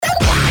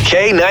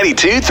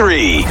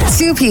K92-3.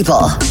 Two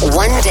people,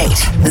 one date,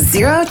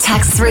 zero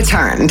texts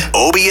returned.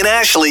 Obie and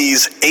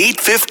Ashley's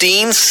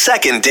 8:15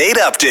 second date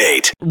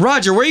update.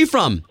 Roger, where are you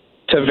from?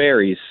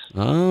 Tavares.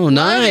 Oh,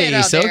 Love it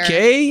nice. out there.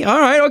 Okay.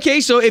 All right.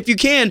 Okay. So if you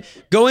can,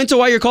 go into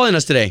why you're calling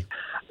us today.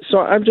 So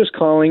I'm just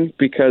calling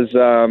because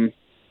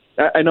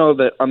I know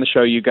that on the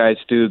show you guys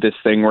do this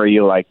thing where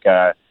you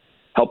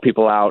help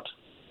people out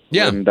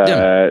and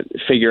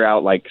figure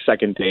out like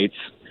second dates.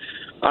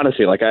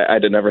 Honestly, I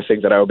didn't ever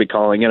think that I would be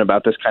calling in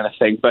about this kind of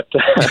thing, but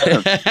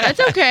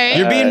That's okay.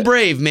 You're being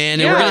brave, man,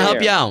 and we're going to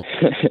help you out.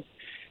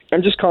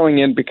 I'm just calling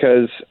in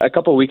because a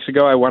couple of weeks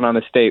ago I went on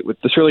a date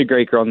with this really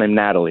great girl named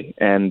Natalie,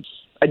 and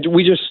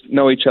we just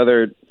know each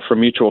other from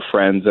mutual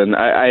friends, and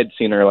I had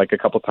seen her like a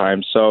couple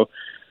times. So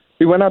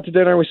we went out to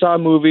dinner, we saw a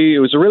movie.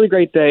 It was a really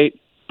great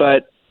date,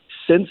 but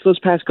since those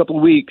past couple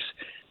of weeks,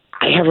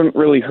 I haven't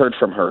really heard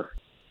from her.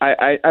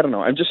 I don't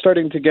know. I'm just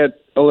starting to get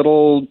a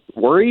little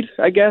worried,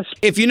 I guess.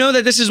 If you know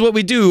that this is what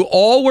we do,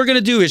 all we're going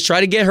to do is try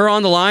to get her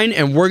on the line,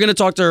 and we're going to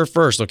talk to her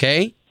first,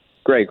 okay?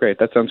 Great.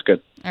 That sounds good.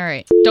 All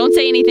right. Don't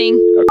say anything.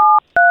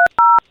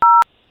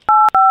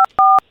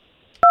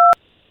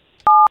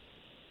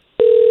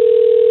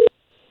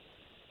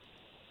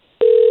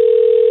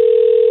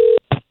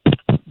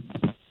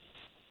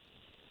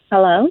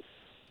 Hello?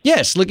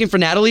 Yes, looking for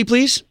Natalie,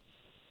 please.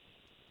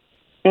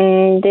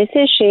 This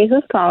is she.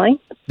 Who's calling?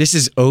 This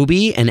is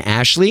Obie and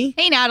Ashley.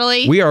 Hey,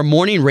 Natalie. We are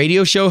morning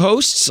radio show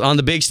hosts on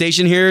the big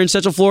station here in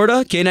Central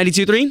Florida,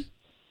 K92.3.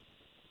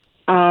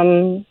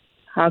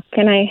 How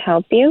can I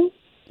help you?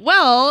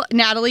 Well,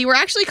 Natalie, we're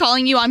actually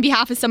calling you on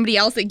behalf of somebody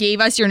else that gave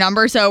us your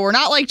number. So we're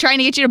not trying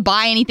to get you to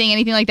buy anything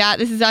like that.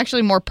 This is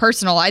actually more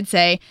personal, I'd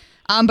say.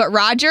 But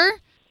Roger,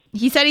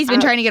 he said he's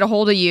been trying to get a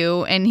hold of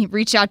you, and he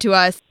reached out to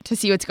us to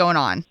see what's going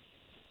on.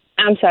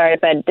 I'm sorry,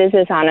 but this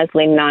is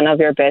honestly none of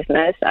your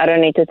business. I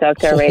don't need to talk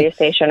to a radio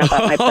station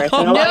about my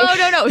personal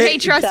life. No. Hey,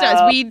 trust us.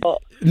 I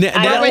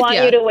don't want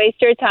you to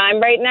waste your time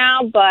right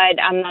now,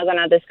 but I'm not going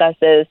to discuss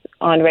this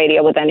on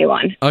radio with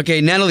anyone. Okay,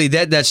 Natalie,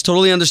 that's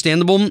totally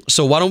understandable.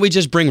 So why don't we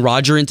just bring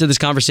Roger into this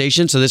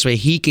conversation so this way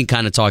he can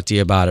kind of talk to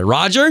you about it.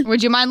 Roger?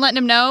 Would you mind letting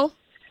him know?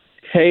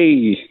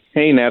 Hey,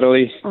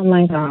 Natalie. Oh,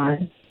 my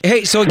God.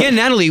 Hey, so again,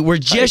 Natalie, we're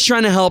just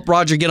trying to help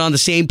Roger get on the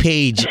same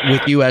page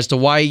with you as to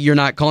why you're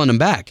not calling him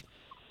back.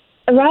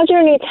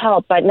 Roger needs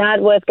help, but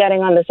not with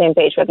getting on the same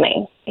page with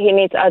me. He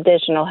needs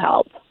additional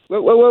help. What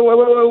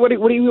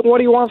do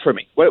you want from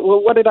me?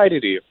 What did I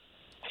do to you?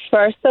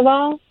 First of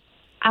all,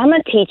 I'm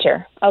a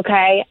teacher,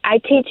 okay? I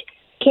teach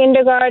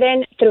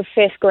kindergarten through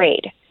 5th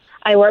grade.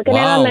 I work in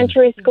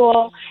elementary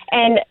school,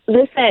 and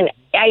listen,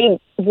 I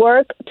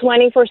work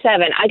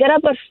 24/7. I get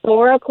up at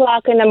 4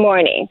 o'clock in the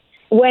morning.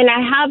 When I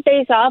have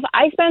days off,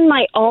 I spend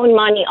my own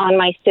money on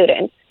my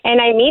students. And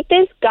I meet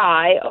this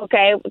guy,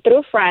 okay,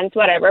 through friends,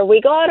 whatever.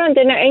 We go out on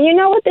dinner, and you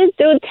know what this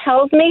dude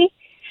tells me?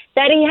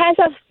 That he has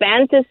a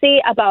fantasy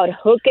about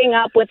hooking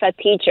up with a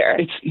teacher.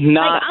 It's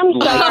not.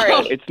 I'm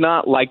sorry. It's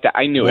not like that.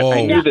 I knew it. Whoa.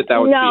 I knew that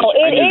would be. No,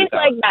 it is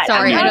like that.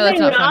 Sorry, I know that's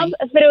not funny.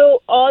 Through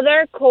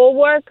other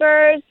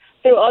coworkers,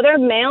 through other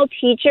male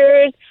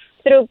teachers,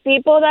 through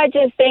people that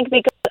just think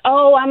because,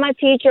 I'm a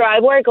teacher, I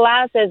wear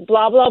glasses,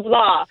 blah, blah,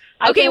 blah.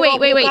 Okay, wait. No,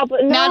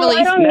 Natalie,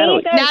 I don't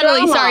need that Natalie,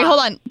 drama. sorry, hold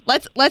on.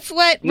 Let's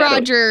let Natalie.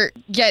 Roger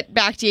get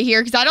back to you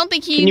here because I don't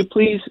think Can you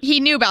please? he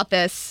knew about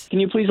this. Can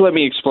you please let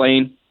me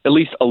explain at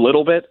least a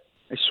little bit?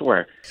 I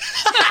swear.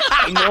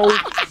 I know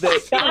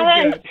that. Go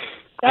ahead.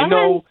 I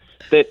know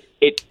that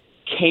it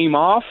came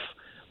off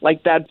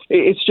like that.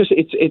 It's just.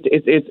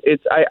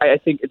 It's. I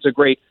think it's a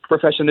great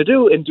profession to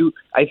do, and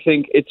I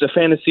think it's a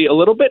fantasy a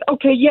little bit.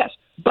 Okay, yes.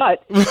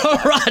 But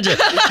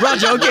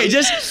Roger, okay,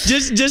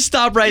 just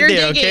stop right You're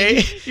there, digging.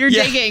 okay? You're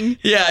digging.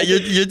 Yeah,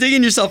 you're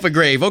digging yourself a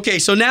grave. Okay,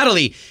 so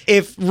Natalie,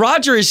 if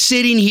Roger is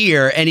sitting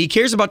here and he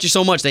cares about you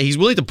so much that he's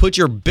willing to put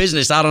your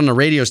business out on a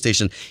radio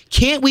station,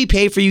 can't we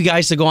pay for you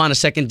guys to go on a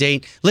second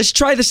date? Let's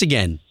try this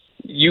again.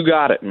 you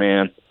got it,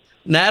 man.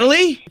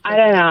 Natalie? I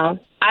don't know.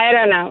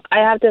 I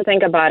have to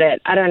think about it.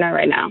 I don't know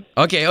right now.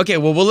 Okay.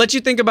 Well, we'll let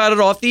you think about it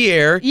off the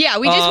air. Yeah,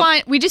 we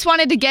just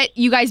wanted to get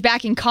you guys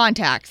back in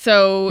contact.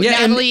 So, Yeah,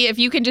 Natalie, if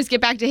you can just get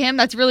back to him,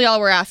 that's really all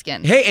we're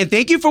asking. Hey, and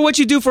thank you for what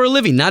you do for a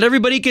living. Not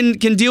everybody can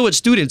deal with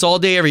students all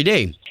day, every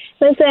day.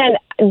 Listen,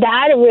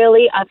 that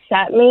really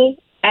upset me,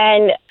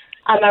 and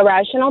I'm a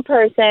rational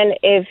person.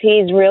 If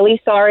he's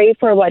really sorry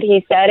for what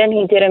he said and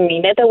he didn't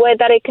mean it the way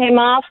that it came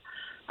off,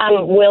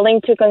 I'm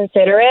willing to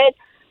consider it.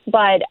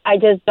 But I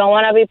just don't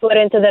want to be put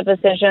into the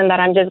position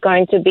that I'm just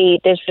going to be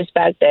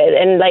disrespected.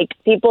 And, like,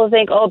 people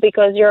think, oh,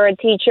 because you're a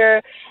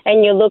teacher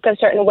and you look a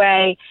certain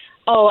way,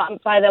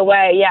 by the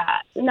way, yeah.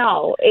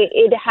 No,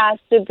 it has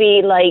to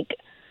be, like,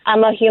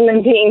 I'm a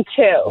human being,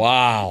 too.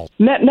 Wow.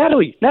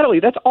 Natalie,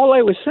 that's all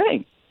I was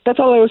saying. That's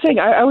all I was saying.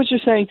 I was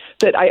just saying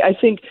that I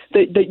think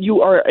that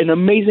you are an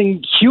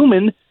amazing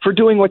human for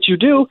doing what you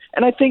do,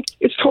 and I think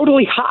it's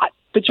totally hot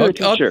that you're a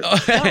teacher.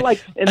 Not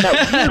like in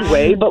that weird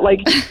way, but like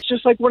it's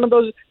just like one of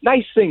those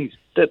nice things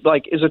that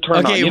like is a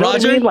turn on. You know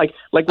Roger? what I mean? Like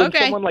when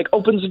someone like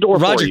opens the door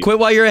Roger, for you. quit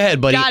while you're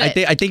ahead, buddy. Got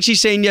it. I think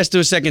she's saying yes to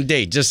a second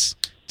date. Just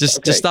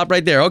Just stop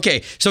right there.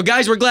 Okay. So,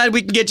 guys, we're glad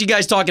we can get you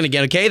guys talking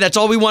again, okay? That's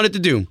all we wanted to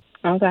do.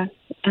 Okay.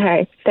 All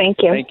right. Thank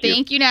you.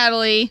 Thank you,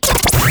 Natalie.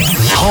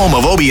 Home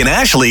of Obie and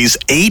Ashley's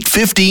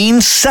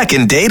 8:15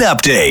 second date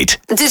update.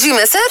 Did you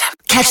miss it?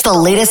 Catch the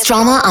latest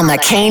drama on the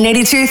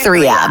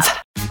K82-3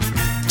 app.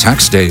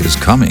 Tax day is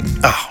coming.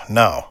 Oh,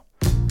 no.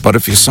 But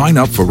if you sign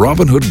up for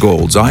Robinhood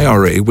Gold's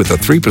IRA with a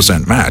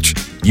 3% match,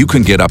 you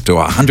can get up to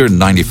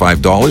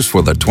 $195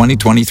 for the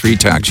 2023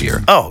 tax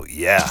year. Oh,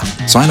 yeah.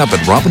 Sign up at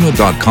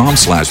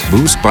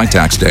Robinhood.com/boost by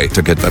tax day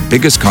to get the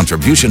biggest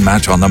contribution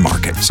match on the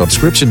market.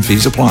 Subscription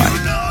fees apply.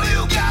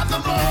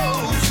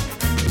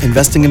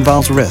 Investing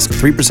involves risk.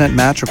 3%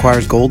 match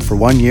requires gold for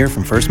 1 year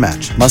from first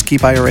match. Must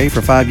keep IRA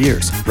for 5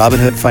 years.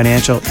 Robinhood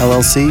Financial,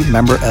 LLC,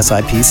 member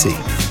SIPC.